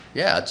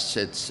Yeah,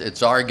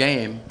 it's our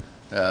game,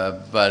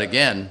 but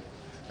again,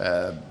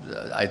 uh,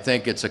 I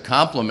think it's a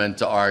compliment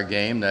to our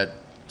game that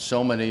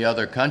so many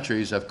other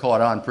countries have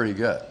caught on pretty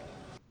good.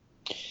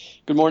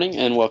 Good morning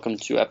and welcome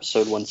to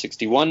episode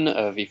 161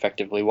 of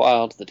Effectively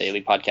Wild, the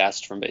daily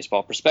podcast from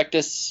Baseball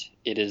Prospectus.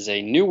 It is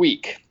a new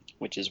week,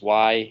 which is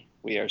why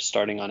we are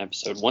starting on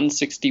episode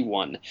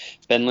 161.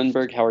 Ben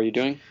Lindbergh, how are you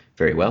doing?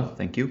 Very well,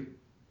 thank you.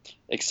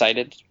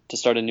 Excited to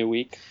start a new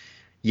week,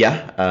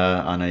 Yeah,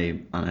 on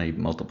a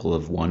multiple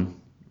of one.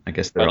 I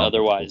guess they're but all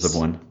multiples of otherwise,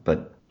 one,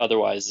 but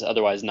otherwise,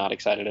 otherwise not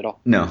excited at all.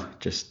 no,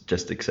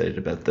 just excited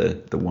about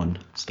the one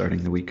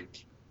starting the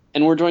week.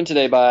 And we're joined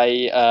today by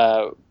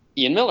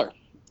Ian Miller,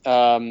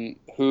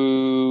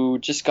 who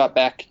just got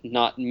back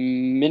minutes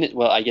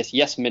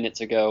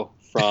ago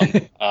from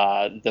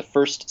the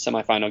first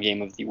semifinal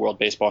game of the World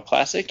Baseball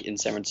Classic in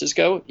San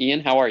Francisco.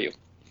 Ian, how are you?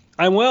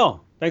 I'm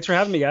well. Thanks for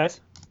having me,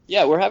 guys.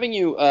 Yeah, we're having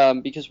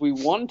you because we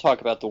want to talk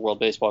about the World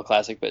Baseball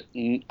Classic, but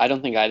I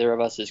don't think either of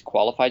us is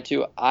qualified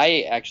to.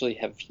 I actually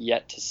have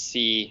yet to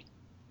see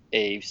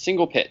a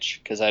single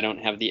pitch because I don't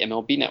have the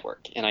MLB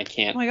network and I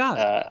can't. Oh my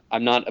God.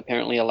 I'm not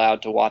apparently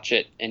allowed to watch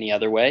it any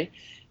other way,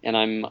 and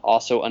I'm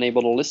also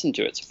unable to listen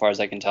to it so far as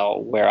I can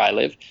tell where I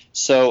live.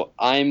 So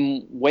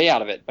I'm way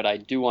out of it, but I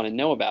do want to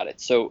know about it.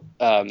 So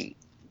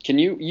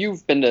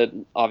you've been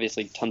to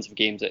obviously tons of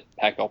games at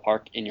Pac Bell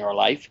Park in your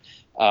life.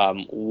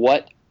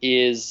 What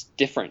is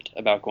different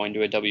about going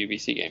to a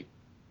WBC game?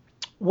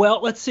 Well,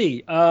 let's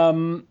see.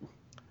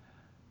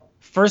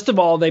 First of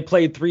all, they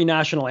played 3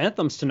 national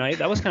anthems tonight.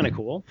 That was kind of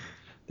cool.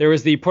 There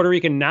was the Puerto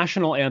Rican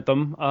national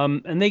anthem,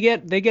 and they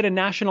get a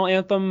national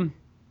anthem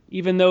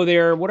even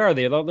though what are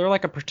they? They're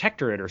like a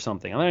protectorate or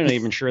something. I'm not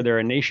even sure they're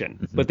a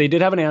nation, but they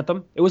did have an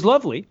anthem. It was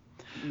lovely.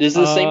 Does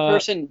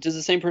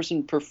the same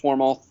person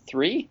perform all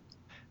 3?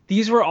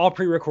 These were all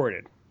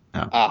pre-recorded.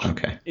 Oh,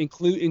 okay.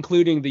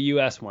 Including the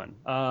U.S. one.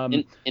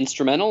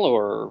 Instrumental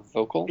or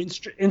vocal?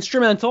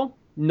 Instrumental,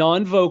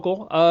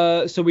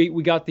 non-vocal. So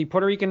we got the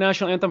Puerto Rican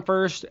national anthem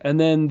first, and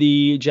then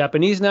the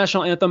Japanese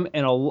national anthem.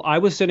 And I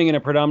was sitting in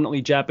a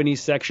predominantly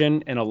Japanese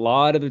section, and a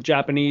lot of the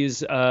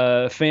Japanese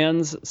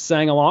fans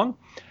sang along.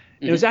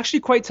 Mm-hmm. It was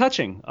actually quite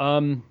touching.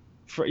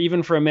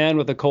 For a man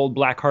with a cold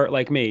black heart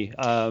like me,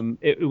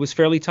 it was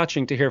fairly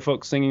touching to hear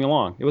folks singing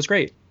along. It was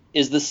great.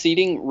 Is the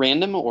seating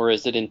random, or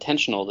is it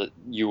intentional that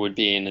you would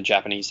be in a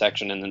Japanese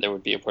section and then there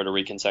would be a Puerto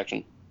Rican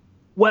section?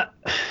 Well,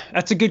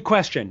 that's a good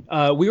question.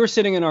 We were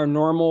sitting in our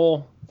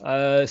normal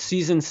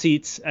season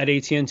seats at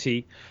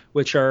AT&T,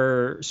 which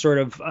are sort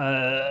of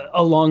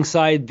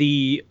alongside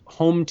the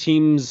home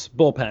team's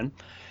bullpen.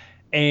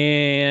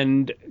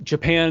 And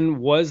Japan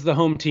was the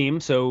home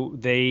team, so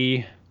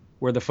they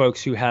were the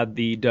folks who had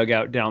the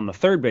dugout down the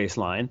third base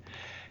line.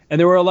 And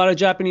there were a lot of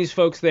Japanese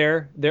folks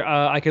there.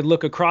 I could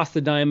look across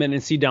the diamond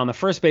and see down the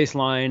first base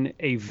line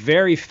a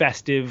very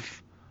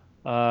festive,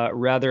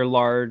 rather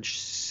large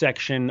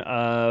section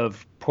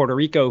of Puerto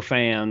Rico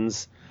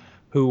fans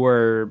who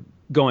were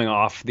going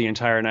off the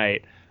entire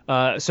night.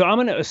 So I'm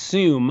going to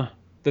assume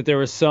that there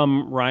was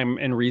some rhyme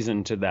and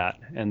reason to that,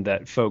 and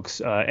that folks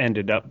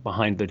ended up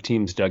behind the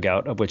team's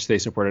dugout, of which they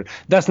supported.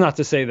 That's not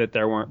to say that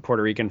there weren't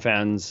Puerto Rican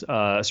fans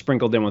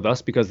sprinkled in with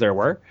us, because there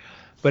were.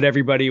 But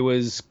everybody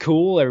was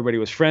cool. Everybody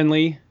was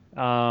friendly.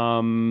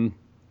 There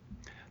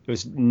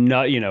was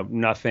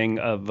nothing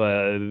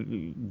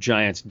of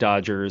Giants,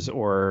 Dodgers,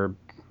 or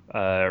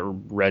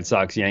Red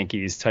Sox,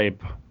 Yankees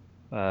type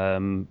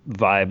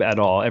vibe at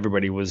all.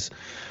 Everybody was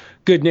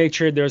good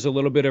natured. There was a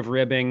little bit of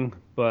ribbing,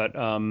 but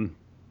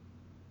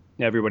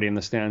everybody in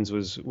the stands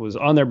was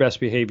on their best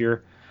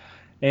behavior.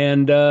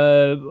 And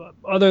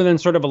other than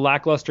sort of a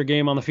lackluster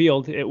game on the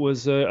field, it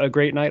was a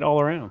great night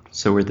all around.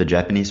 So were the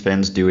Japanese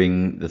fans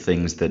doing the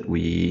things that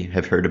we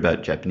have heard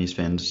about Japanese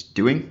fans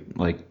doing,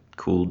 like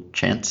cool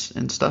chants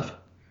and stuff?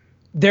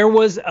 There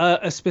was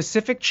a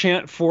specific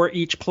chant for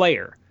each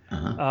player.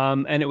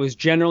 Uh-huh. And it was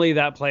generally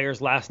that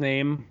player's last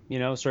name,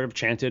 sort of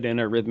chanted in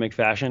a rhythmic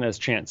fashion, as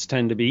chants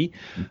tend to be.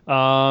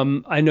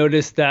 I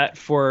noticed that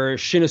for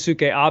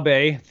Shinosuke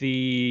Abe,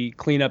 the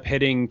cleanup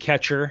hitting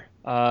catcher,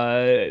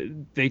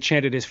 they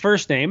chanted his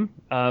first name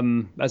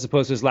as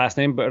opposed to his last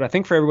name, but I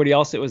think for everybody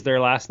else it was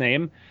their last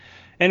name,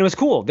 and it was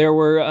cool. There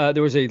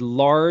was a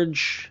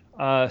large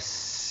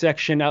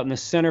section out in the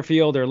center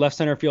field or left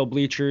center field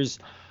bleachers,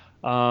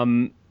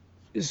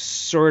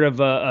 sort of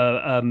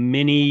a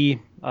mini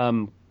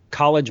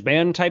college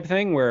band type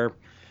thing where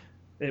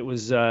it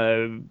was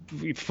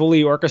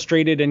fully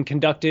orchestrated and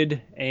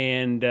conducted,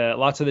 and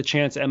lots of the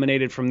chants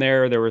emanated from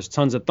there. There was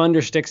tons of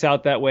thunder sticks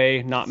out that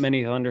way, not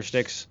many thunder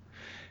sticks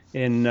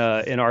in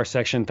our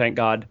section, thank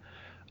God.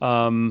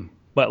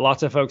 But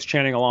lots of folks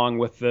chanting along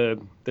with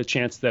the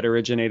chants that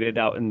originated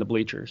out in the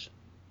bleachers.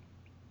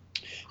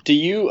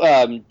 You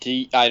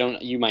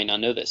might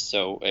not know this,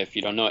 so if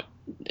you don't know it,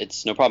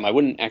 it's no problem. I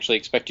wouldn't actually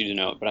expect you to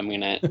know it, but I'm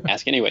going to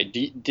ask anyway.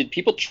 Did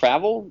people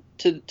travel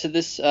to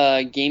this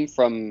game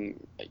from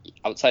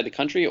outside the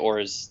country,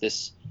 or is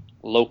this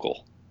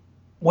local?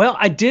 Well,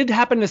 I did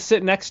happen to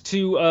sit next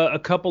to a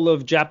couple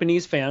of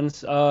Japanese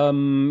fans,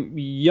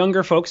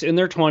 younger folks in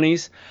their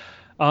 20s,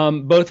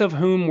 both of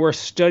whom were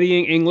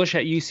studying English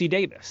at UC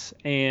Davis,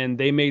 and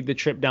they made the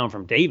trip down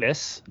from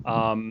Davis.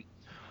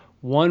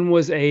 One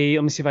was let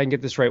me see if I can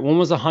get this right. One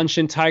was a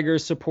Hanshin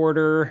Tigers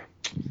supporter.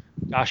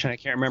 Gosh, and I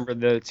can't remember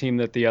the team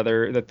that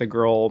the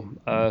girl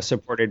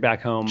supported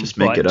back home. Just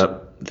make it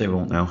up. They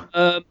won't know.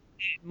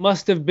 It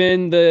must have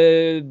been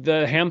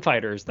the Ham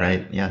Fighters. Then.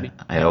 Right, yeah.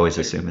 I always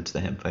assume it's the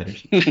Ham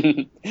Fighters.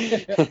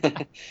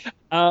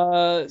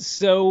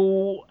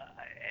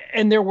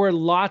 And there were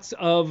lots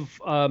of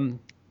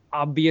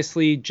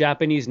obviously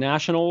Japanese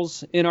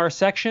nationals in our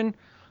section.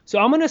 So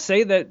I'm going to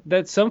say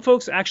that some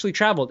folks actually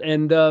traveled.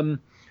 And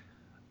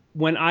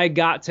when I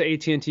got to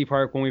AT&T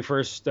Park, when we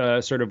first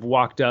sort of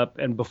walked up,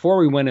 and before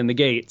we went in the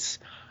gates,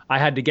 I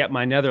had to get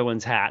my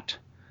Netherlands hat.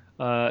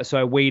 So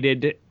I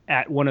waited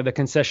at one of the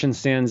concession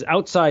stands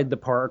outside the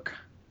park.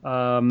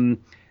 And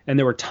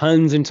there were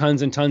tons and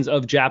tons and tons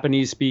of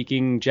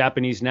Japanese-speaking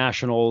Japanese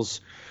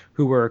nationals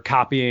who were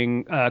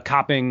copying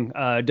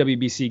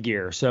WBC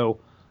gear. So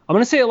I'm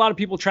going to say a lot of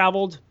people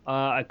traveled.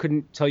 I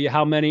couldn't tell you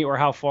how many or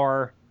how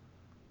far,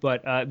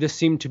 but this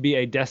seemed to be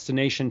a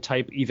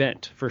destination-type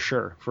event for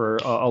sure for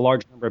a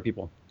large number of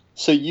people.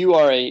 So you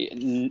are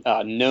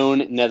a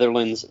known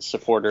Netherlands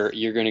supporter.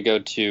 You're going to go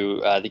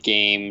to the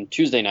game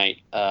Tuesday night,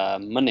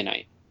 Monday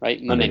night,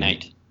 right? Monday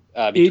night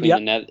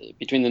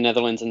between the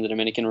Netherlands and the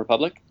Dominican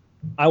Republic.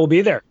 I will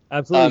be there.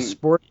 Absolutely,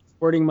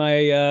 sporting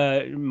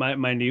my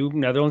my new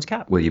Netherlands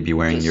cap. Will you be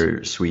wearing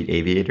your sweet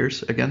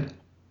aviators again?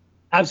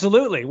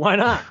 Absolutely. Why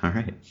not? All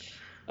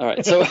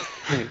right. So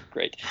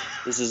great.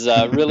 This is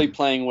really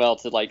playing well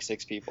to like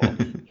 6 people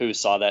who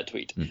saw that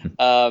tweet.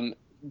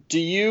 Do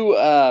you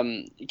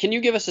can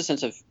you give us a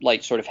sense of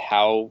like sort of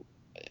how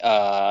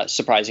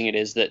surprising it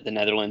is that the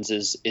Netherlands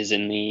is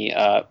in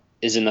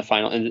the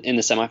final in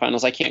the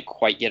semifinals? I can't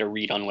quite get a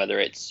read on whether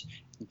it's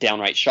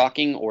downright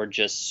shocking or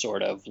just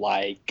sort of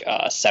like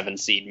a 7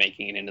 seed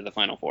making it into the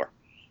Final Four.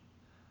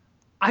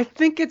 I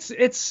think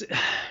it's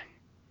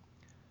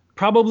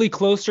probably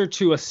closer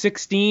to a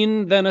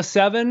 16 than a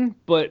 7,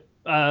 but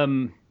I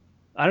don't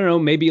know,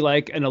 maybe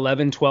like an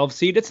 11, 12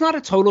 seed. It's not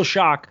a total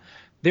shock.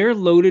 They're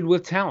loaded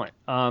with talent.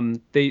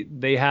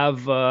 They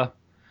have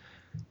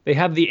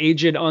the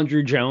aged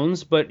Andrew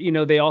Jones, but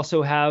they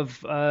also have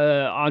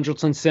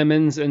Andrelton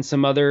Simmons and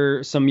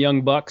some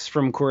young bucks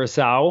from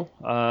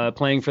Curaçao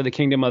playing for the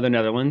Kingdom of the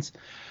Netherlands.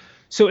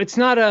 So it's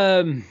not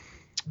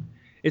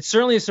it's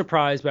certainly a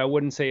surprise, but I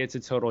wouldn't say it's a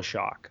total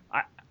shock.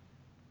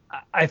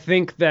 I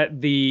think that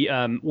the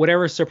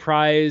whatever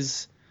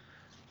surprise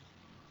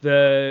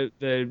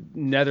the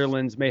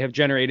Netherlands may have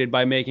generated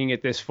by making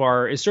it this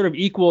far is sort of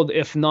equaled,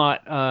 if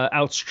not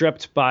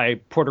outstripped, by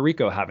Puerto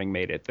Rico having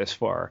made it this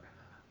far.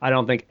 I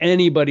don't think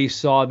anybody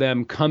saw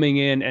them coming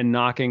in and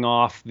knocking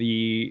off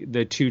the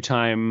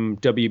 2-time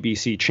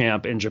WBC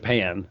champ in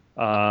Japan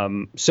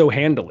so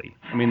handily.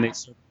 I mean, they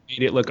sort of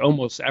made it look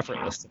almost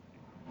effortless.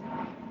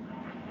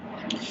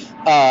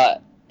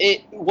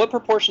 What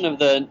proportion of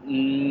the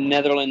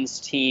Netherlands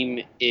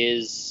team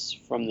is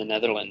from the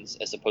Netherlands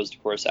as opposed to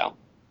Curaçao?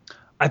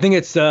 I think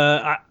it's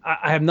I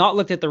have not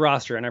looked at the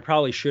roster, and I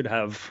probably should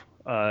have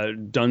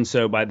done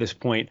so by this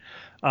point.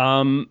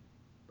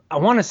 I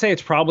want to say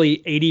it's probably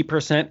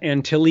 80%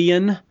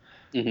 Antillean.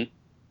 Mm-hmm.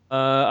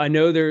 I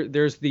know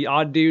there's the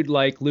odd dude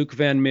like Luke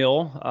Van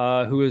Mil,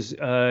 who is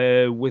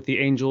with the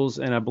Angels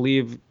and I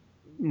believe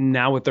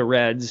now with the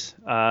Reds,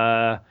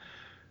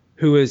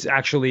 who is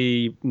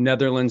actually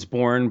Netherlands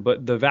born,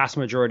 but the vast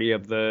majority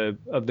of the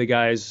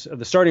guys of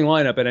the starting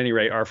lineup at any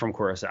rate are from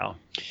Curaçao.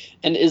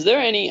 And is there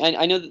any?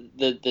 I know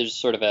that there's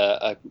sort of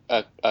a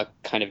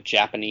kind of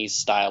Japanese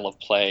style of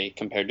play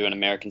compared to an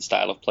American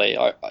style of play.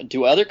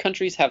 Do other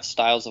countries have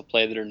styles of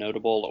play that are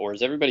notable, or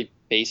is everybody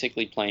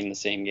basically playing the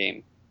same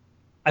game?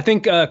 I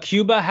think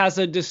Cuba has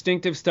a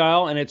distinctive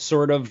style, and it's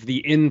sort of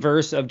the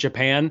inverse of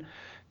Japan.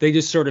 They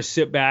just sort of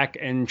sit back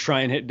and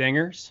try and hit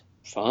dingers.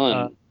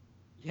 Fun.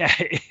 Yeah,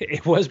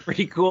 it was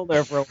pretty cool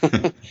there for a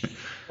while.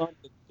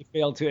 They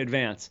failed to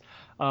advance.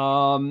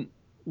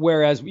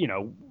 Whereas,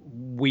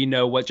 we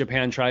know what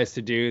Japan tries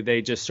to do.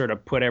 They just sort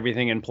of put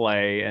everything in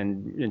play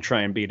and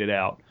try and beat it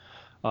out.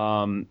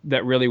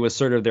 That really was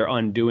sort of their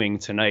undoing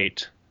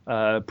tonight.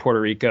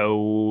 Puerto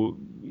Rico,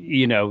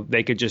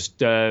 they could just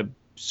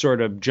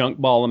sort of junk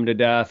ball them to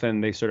death,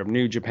 and they sort of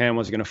knew Japan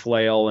was going to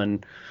flail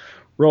and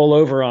roll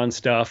over on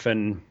stuff.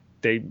 And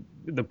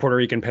the Puerto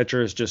Rican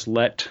pitchers just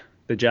let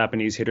the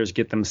Japanese hitters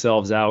get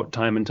themselves out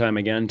time and time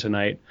again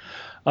tonight.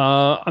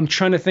 I'm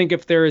trying to think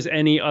if there is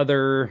any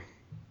other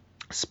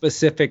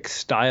specific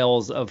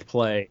styles of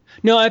play.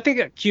 No, I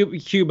think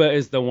Cuba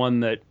is the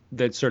one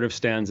that sort of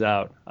stands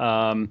out.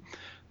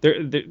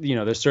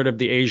 There's sort of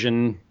the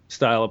Asian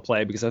style of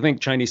play, because I think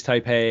Chinese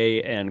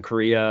Taipei and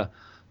Korea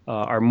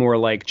are more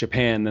like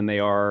Japan than they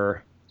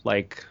are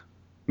like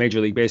Major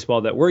League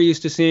Baseball that we're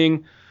used to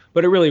seeing.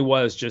 But it really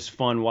was just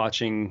fun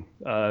watching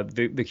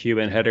the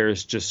Cuban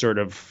hitters just sort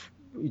of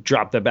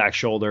drop the back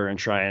shoulder and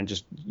try and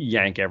just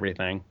yank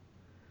everything.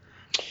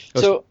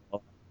 So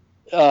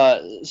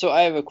So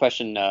I have a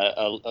question,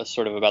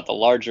 sort of about the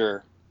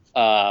larger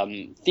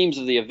themes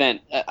of the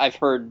event. I've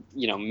heard,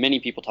 many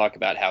people talk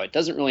about how it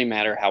doesn't really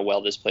matter how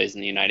well this plays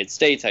in the United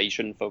States, how you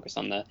shouldn't focus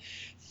on the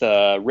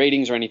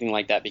ratings or anything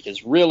like that,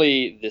 because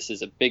really this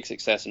is a big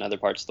success in other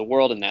parts of the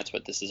world, and that's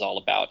what this is all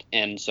about.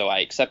 And so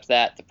I accept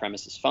that. The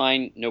premise is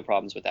fine, no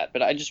problems with that.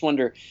 But I just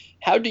wonder,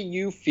 how do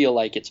you feel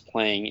like it's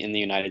playing in the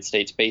United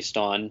States based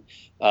on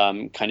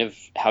kind of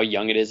how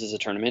young it is as a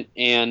tournament?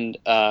 And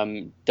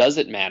does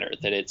it matter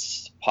that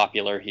it's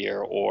popular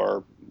here,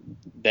 or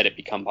that it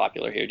become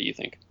popular here, do you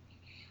think?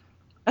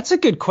 That's a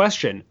good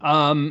question.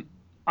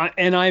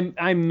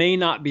 I may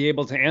not be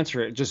able to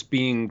answer it just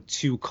being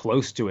too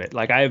close to it.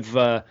 Like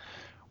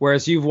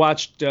whereas you've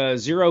watched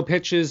 0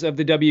 pitches of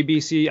the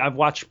WBC, I've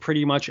watched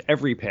pretty much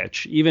every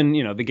pitch. Even,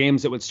 the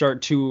games that would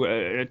start 2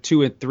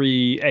 and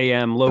 3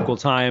 a.m. local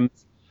time,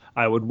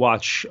 I would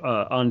watch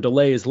on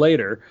delays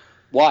later.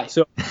 Why?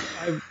 So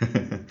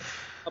I've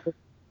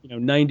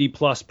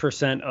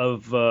 90+%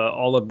 of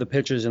all of the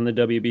pitches in the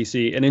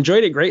WBC and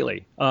enjoyed it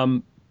greatly.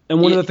 And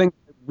one of the things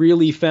I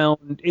really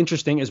found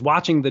interesting is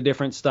watching the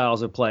different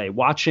styles of play,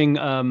 watching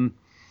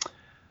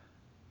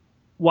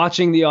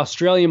the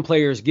Australian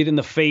players get in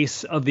the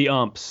face of the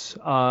umps,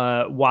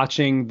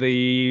 watching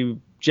the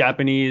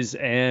Japanese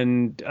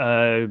and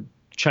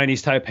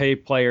Chinese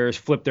Taipei players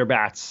flip their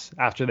bats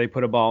after they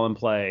put a ball in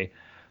play,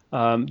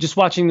 just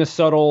watching the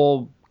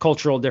subtle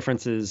cultural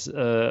differences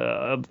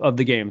of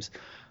the games.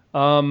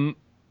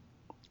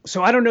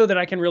 So I don't know that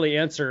I can really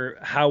answer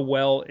how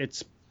well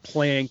it's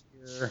playing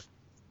here.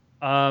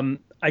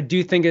 I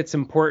do think it's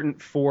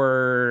important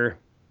for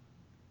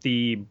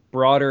the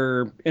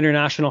broader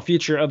international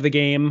future of the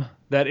game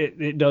that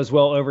it does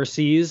well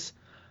overseas,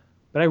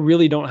 but I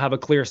really don't have a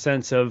clear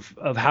sense of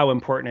how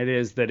important it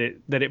is that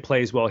it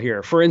plays well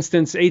here. For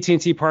instance,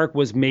 AT&T Park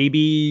was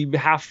maybe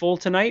half full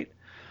tonight.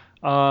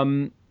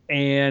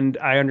 And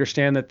I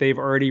understand that they've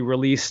already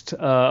released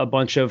a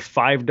bunch of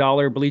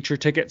 $5 bleacher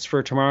tickets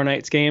for tomorrow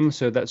night's game.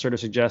 So that sort of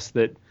suggests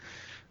that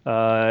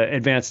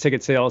advanced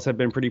ticket sales have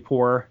been pretty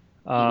poor.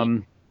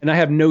 And I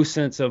have no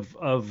sense of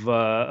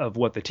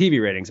what the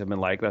TV ratings have been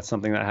like. That's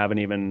something that I haven't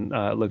even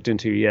looked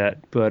into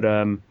yet. But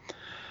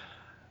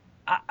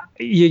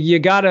you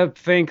got to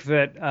think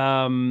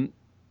that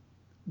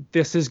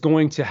this is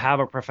going to have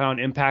a profound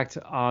impact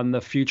on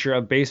the future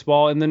of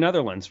baseball in the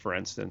Netherlands, for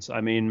instance. I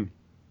mean,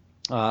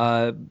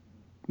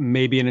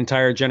 maybe an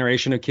entire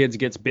generation of kids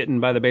gets bitten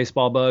by the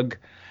baseball bug.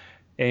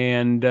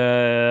 And,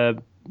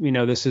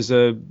 this is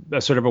a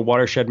sort of a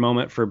watershed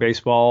moment for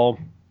baseball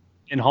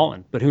in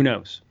Holland, but who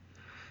knows?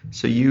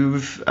 So you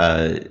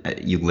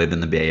live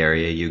in the Bay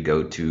Area, you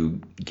go to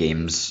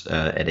games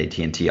at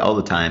AT&T all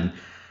the time.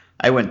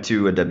 I went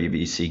to a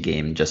WBC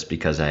game just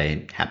because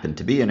I happened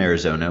to be in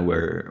Arizona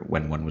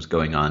when one was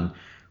going on.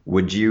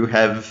 Would you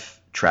have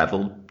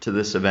traveled to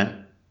this event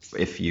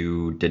if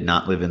you did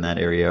not live in that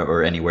area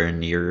or anywhere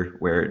near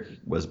where it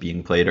was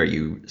being played? Are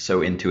you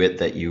so into it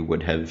that you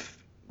would have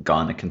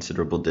gone a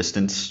considerable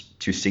distance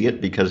to see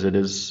it because it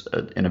is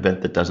an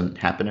event that doesn't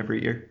happen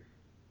every year?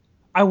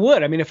 I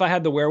would. I mean, if I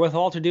had the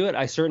wherewithal to do it,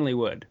 I certainly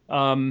would.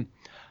 On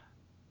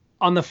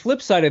the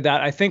flip side of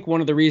that, I think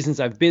one of the reasons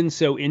I've been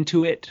so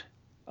into it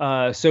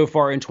so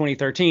far in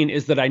 2013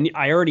 is that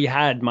I already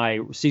had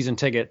my season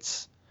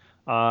tickets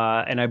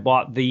and I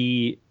bought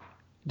the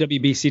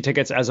WBC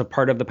tickets as a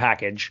part of the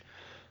package.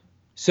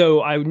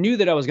 So I knew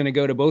that I was going to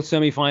go to both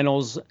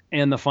semifinals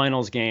and the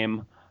finals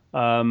game.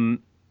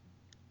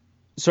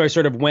 So I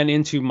sort of went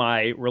into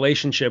my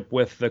relationship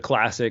with the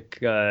Classic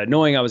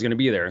knowing I was going to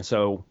be there.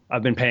 So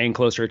I've been paying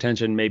closer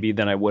attention maybe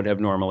than I would have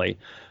normally.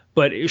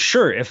 But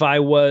sure, if I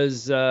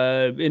was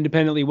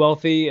independently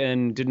wealthy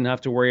and didn't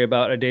have to worry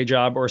about a day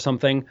job or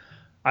something,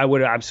 I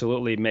would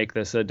absolutely make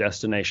this a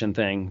destination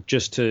thing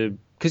just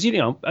because,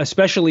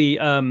 especially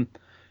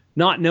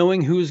not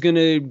knowing who's going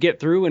to get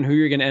through and who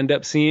you're going to end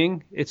up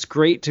seeing. It's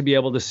great to be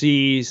able to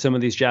see some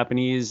of these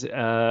Japanese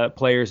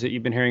players that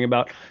you've been hearing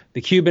about. The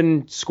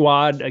Cuban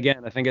squad,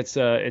 again, I think it's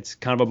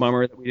kind of a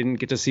bummer that we didn't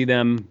get to see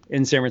them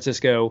in San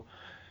Francisco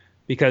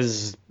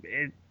because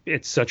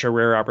it's such a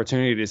rare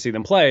opportunity to see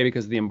them play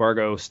because of the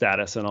embargo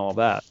status and all of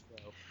that.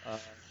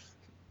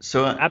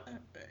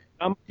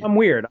 I'm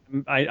weird.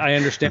 I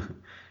understand.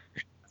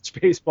 It's a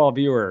baseball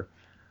viewer.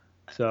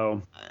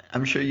 So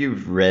I'm sure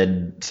you've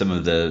read some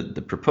of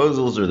the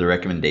proposals or the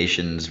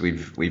recommendations.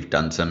 We've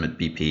done some at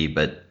BP,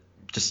 but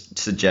just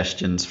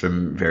suggestions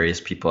from various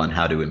people on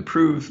how to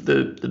improve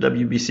the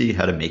WBC,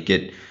 how to make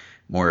it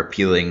more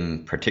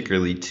appealing,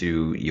 particularly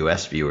to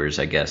US viewers,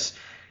 I guess.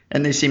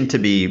 And they seem to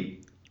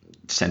be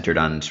centered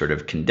on sort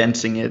of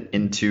condensing it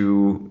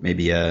into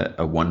maybe a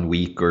 1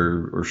 week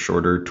or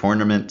shorter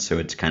tournament. So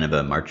it's kind of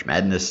a March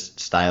Madness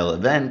style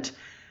event,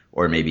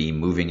 or maybe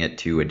moving it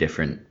to a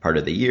different part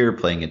of the year,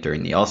 playing it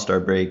during the All-Star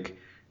break.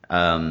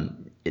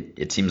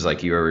 It seems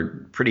like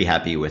you're pretty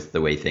happy with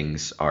the way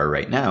things are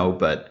right now,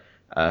 but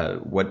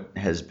what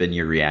has been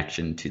your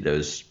reaction to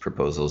those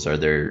proposals? Are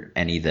there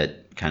any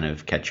that kind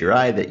of catch your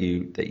eye that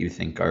you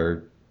think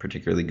are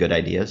particularly good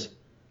ideas?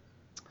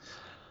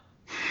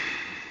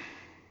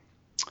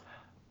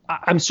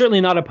 I'm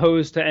certainly not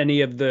opposed to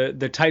any of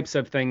the types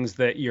of things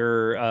that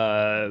you're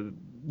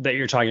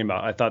talking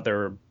about. I thought there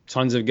were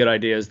tons of good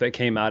ideas that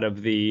came out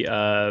of the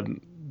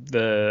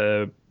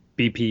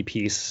BP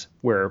piece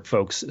where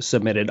folks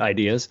submitted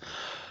ideas.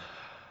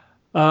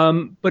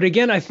 But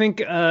again, I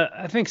think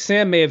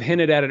Sam may have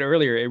hinted at it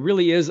earlier. It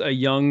really is a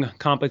young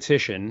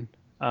competition,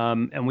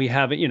 and we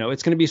have,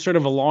 it's going to be sort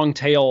of a long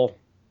tail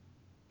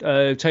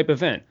type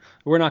event.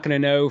 We're not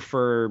going to know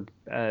for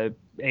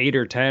 8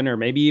 or 10 or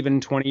maybe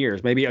even 20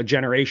 years, maybe a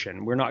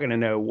generation. We're not going to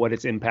know what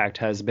its impact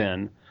has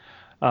been.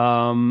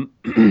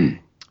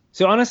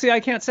 So honestly, I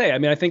can't say. I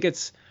mean, I think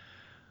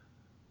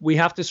we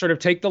have to sort of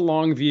take the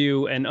long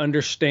view and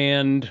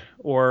understand,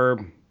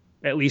 or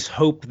at least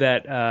hope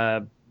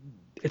that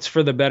it's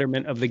for the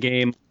betterment of the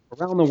game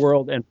around the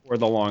world and for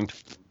the long term,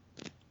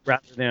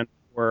 rather than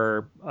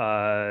for,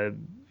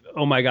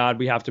 oh my God,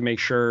 we have to make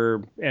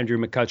sure Andrew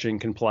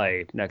McCutchen can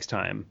play next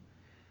time.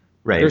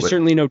 Right. There's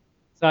certainly no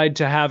side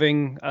to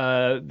having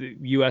the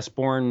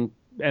U.S.-born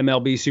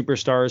MLB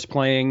superstars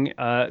playing.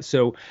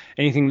 So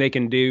anything they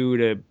can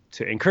do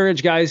to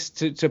encourage guys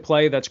to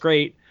play, that's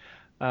great.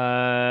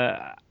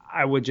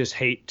 I would just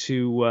hate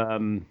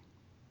to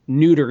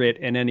neuter it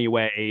in any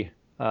way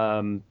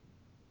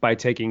by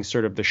taking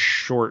sort of the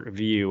short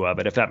view of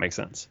it, if that makes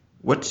sense.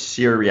 What's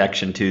your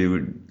reaction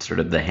to sort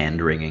of the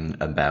hand-wringing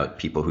about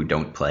people who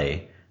don't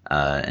play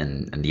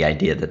and the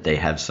idea that they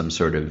have some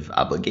sort of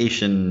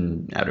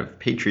obligation out of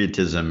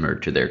patriotism or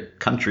to their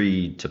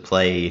country to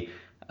play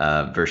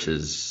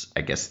versus,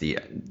 I guess, the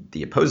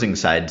opposing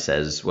side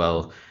says,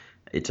 well,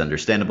 it's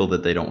understandable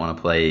that they don't want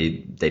to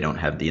play. They don't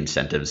have the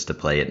incentives to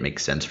play. It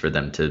makes sense for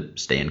them to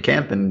stay in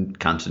camp and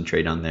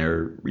concentrate on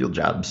their real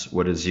jobs.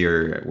 Where do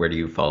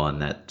you fall on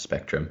that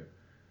spectrum?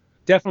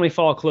 Definitely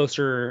fall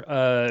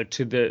closer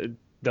to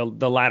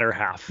the latter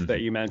half that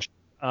you mentioned.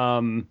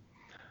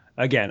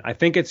 Again, I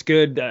think it's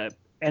good.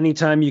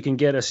 Anytime you can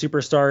get a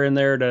superstar in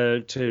there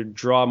to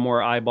draw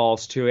more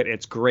eyeballs to it,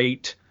 it's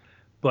great.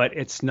 But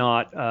it's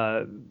not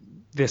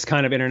this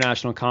kind of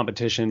international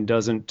competition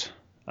doesn't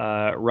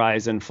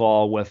rise and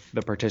fall with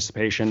the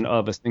participation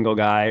of a single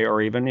guy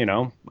or even,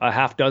 a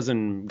half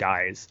dozen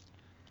guys.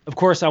 Of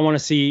course, I want to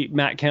see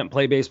Matt Kemp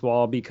play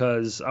baseball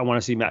because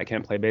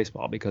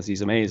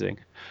he's amazing.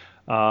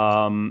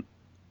 By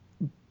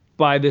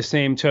the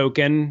same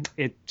token,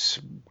 it's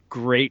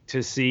great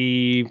to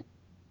see,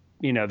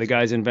 the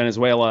guys in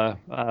Venezuela,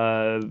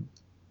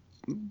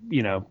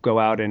 go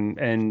out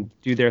and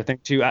do their thing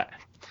too.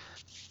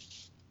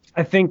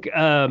 I think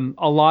a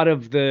lot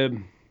of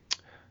the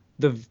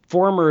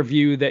former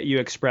view that you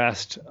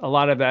expressed, a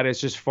lot of that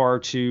is just far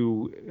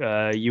too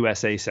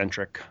USA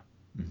centric.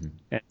 Mm-hmm.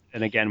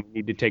 And again, we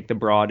need to take the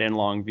broad and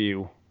long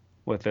view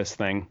with this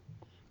thing,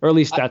 or at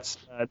least that's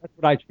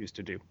what I choose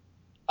to do.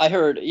 I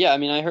heard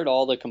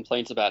all the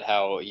complaints about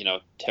how,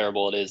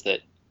 terrible it is that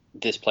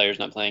this player's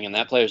not playing and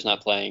that player's not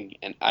playing.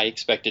 And I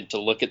expected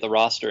to look at the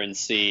roster and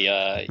see,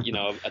 a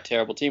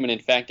terrible team. And in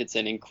fact, it's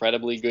an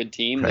incredibly good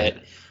team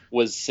that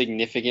was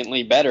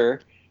significantly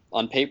better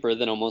on paper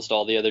than almost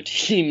all the other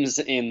teams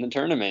in the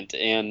tournament.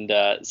 And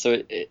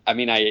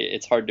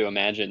it's hard to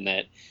imagine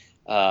that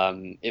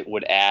it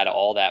would add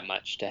all that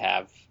much to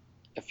have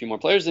a few more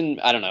players.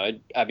 And I don't know.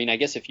 I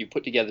guess if you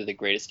put together the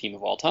greatest team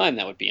of all time,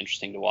 that would be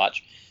interesting to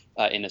watch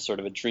in a sort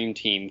of a dream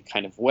team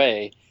kind of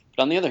way.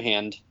 But on the other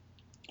hand,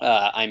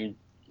 I'm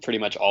pretty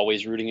much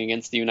always rooting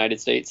against the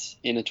United States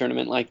in a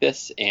tournament like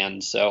this.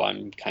 And so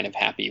I'm kind of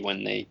happy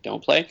when they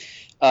don't play.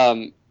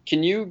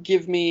 Can you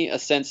give me a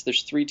sense?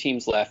 There's 3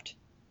 teams left.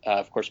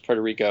 Of course,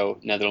 Puerto Rico,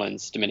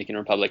 Netherlands, Dominican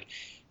Republic.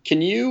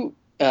 Can you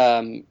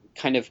kind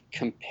of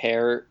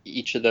compare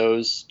each of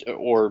those,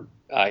 or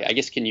I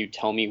guess can you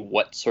tell me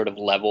what sort of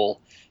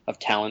level of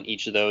talent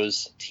each of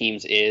those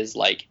teams is?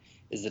 Like,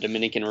 is the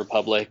Dominican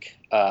Republic,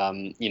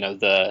 the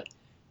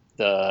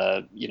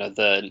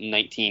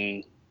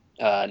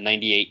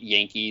 1998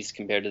 Yankees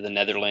compared to the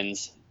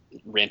Netherlands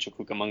Rancho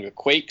Cucamonga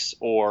Quakes,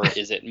 or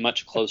is it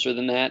much closer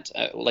than that?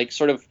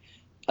 Sort of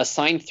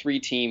assign 3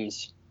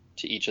 teams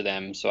to each of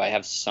them so I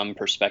have some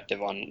perspective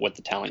on what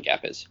the talent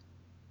gap is.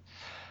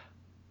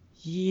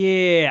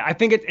 Yeah, I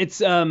think it's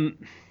the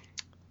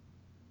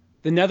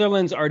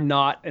Netherlands are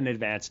not an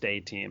advanced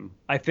A team.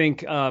 I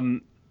think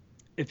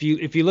if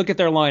you look at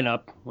their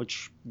lineup,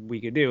 which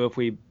we could do if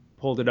we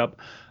pulled it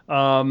up,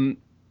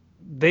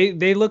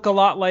 they look a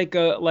lot like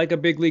a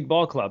big league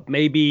ball club.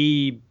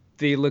 Maybe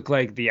they look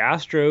like the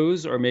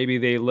Astros, or maybe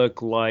they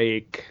look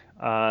like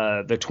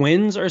the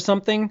Twins or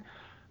something,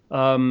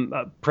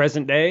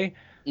 present day.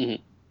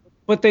 Mm-hmm.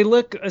 But they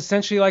look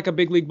essentially like a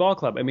big league ball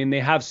club. I mean, they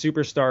have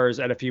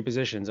superstars at a few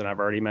positions, and I've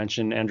already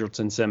mentioned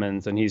Andrelton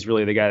Simmons, and he's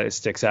really the guy that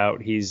sticks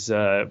out. He's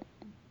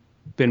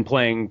been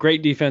playing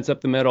great defense up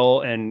the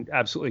middle and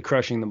absolutely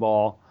crushing the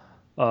ball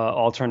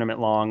all tournament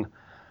long.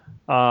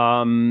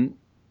 The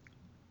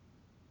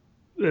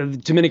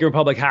Dominican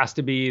Republic has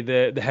to be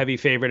the heavy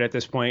favorite at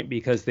this point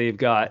because they've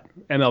got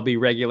MLB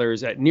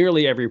regulars at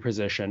nearly every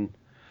position.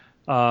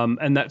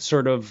 And that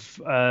sort of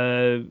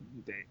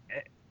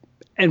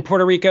And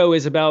Puerto Rico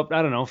is about,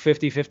 I don't know,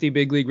 50-50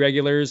 big league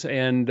regulars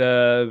and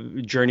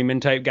journeyman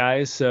type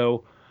guys.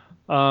 So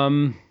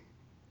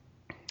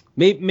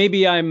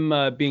maybe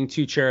I'm being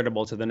too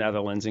charitable to the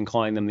Netherlands and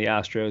calling them the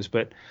Astros,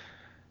 but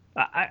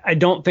I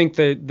don't think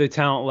the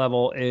talent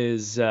level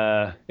is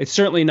it's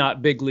certainly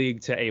not big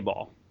league to A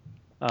ball.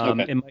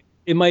 Okay.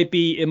 It might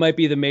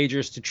be the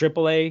majors to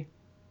AAA,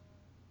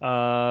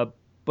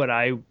 but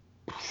I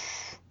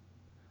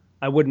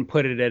wouldn't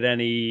put it at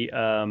any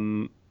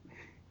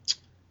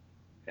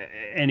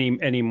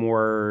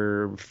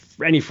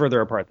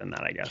further apart than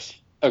that, I guess.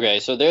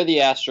 Okay, so they're the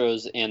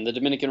Astros, and the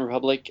Dominican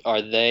Republic,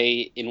 are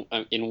they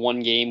in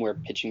one game where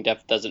pitching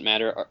depth doesn't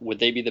matter? Would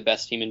they be the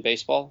best team in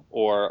baseball,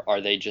 or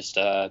are they just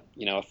a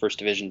first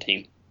division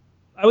team?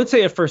 I would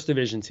say a first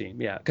division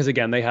team, yeah, because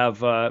again they have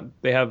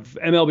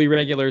MLB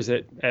regulars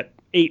at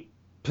 8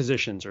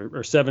 positions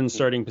or 7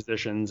 starting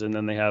positions, and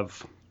then they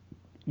have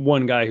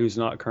one guy who's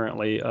not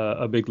currently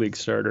a big league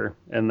starter,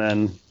 and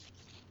then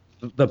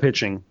the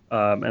pitching,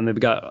 and they've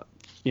got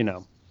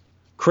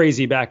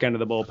crazy back end of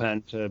the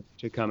bullpen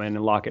to come in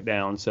and lock it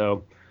down.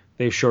 So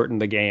they've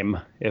shortened the game.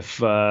 If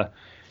the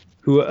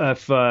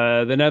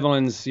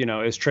Netherlands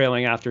is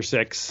trailing after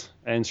 6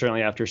 and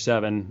certainly after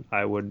 7,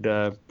 I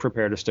would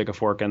prepare to stick a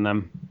fork in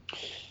them.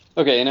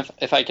 Okay, and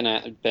if I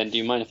can, Ben, do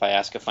you mind if I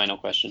ask a final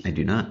question? I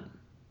do not.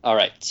 All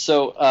right.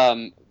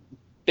 So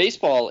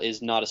baseball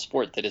is not a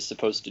sport that is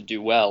supposed to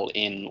do well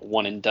in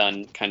one and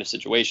done kind of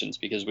situations,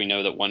 because we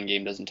know that one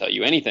game doesn't tell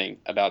you anything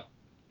about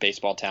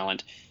baseball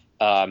talent.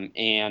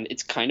 And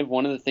it's kind of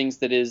one of the things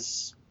that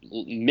is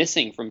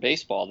missing from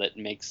baseball that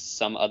makes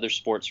some other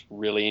sports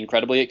really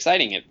incredibly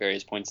exciting at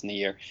various points in the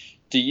year.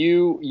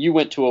 You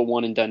went to a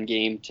one and done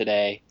game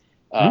today.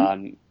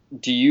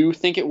 Do you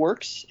think it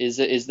works?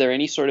 Is there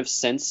any sort of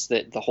sense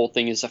that the whole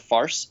thing is a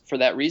farce for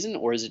that reason,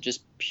 or is it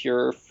just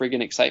pure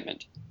friggin'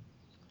 excitement?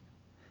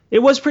 It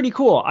was pretty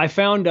cool. I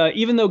found,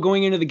 even though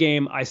going into the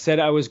game, I said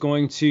I was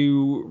going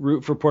to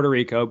root for Puerto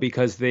Rico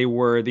because they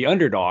were the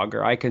underdog,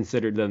 or I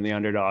considered them the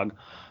underdog.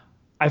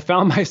 I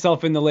found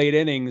myself in the late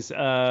innings,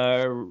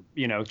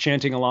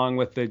 chanting along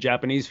with the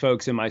Japanese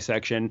folks in my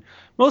section,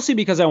 mostly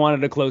because I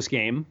wanted a close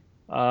game.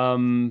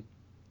 But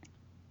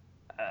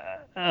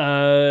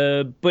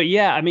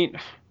yeah, I mean,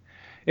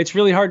 it's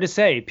really hard to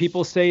say.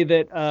 People say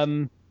that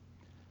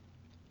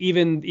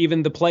even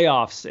the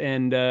playoffs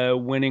and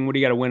winning, what do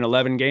you got to win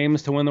 11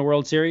 games to win the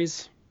World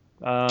Series?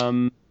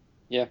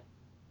 Yeah.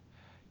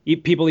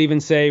 People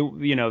even say,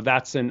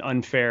 that's an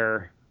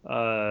unfair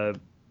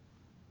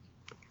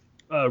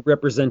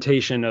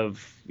representation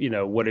of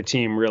what a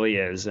team really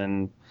is,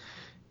 and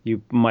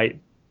you might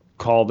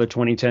call the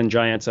 2010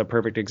 Giants a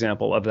perfect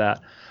example of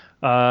that.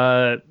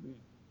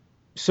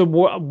 So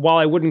while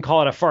I wouldn't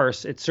call it a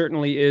farce, it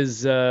certainly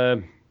is,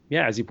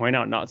 as you point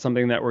out, not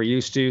something that we're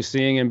used to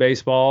seeing in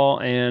baseball,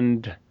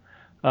 and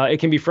it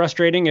can be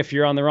frustrating if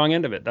you're on the wrong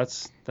end of it.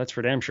 That's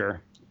for damn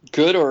sure.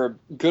 Good or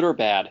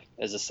bad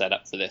as a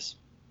setup for this?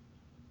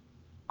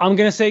 I'm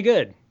gonna say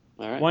good.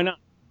 All right. Why not?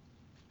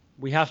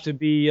 We have to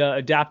be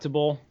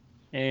adaptable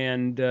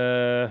and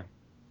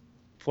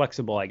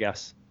flexible, I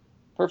guess.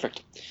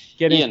 Perfect.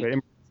 Get Ian, into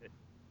it.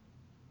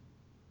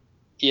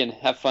 Ian,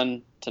 have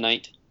fun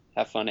tonight.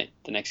 Have fun at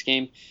the next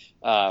game.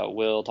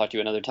 We'll talk to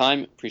you another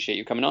time. Appreciate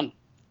you coming on.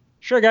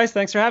 Sure, guys.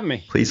 Thanks for having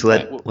me. Please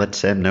let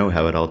Sam know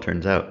how it all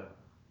turns out.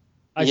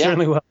 I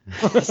certainly will.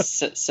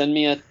 Send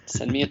me a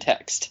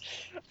text.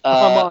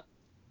 All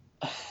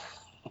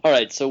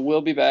right, so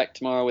we'll be back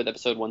tomorrow with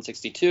episode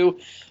 162,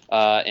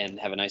 and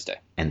have a nice day.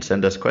 And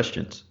send us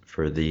questions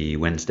for the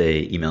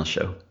Wednesday email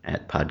show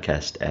at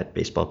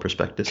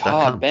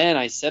podcast@baseballprospectus.com. Ben,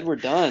 I said we're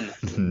done.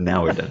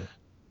 Now we're done.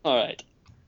 All right.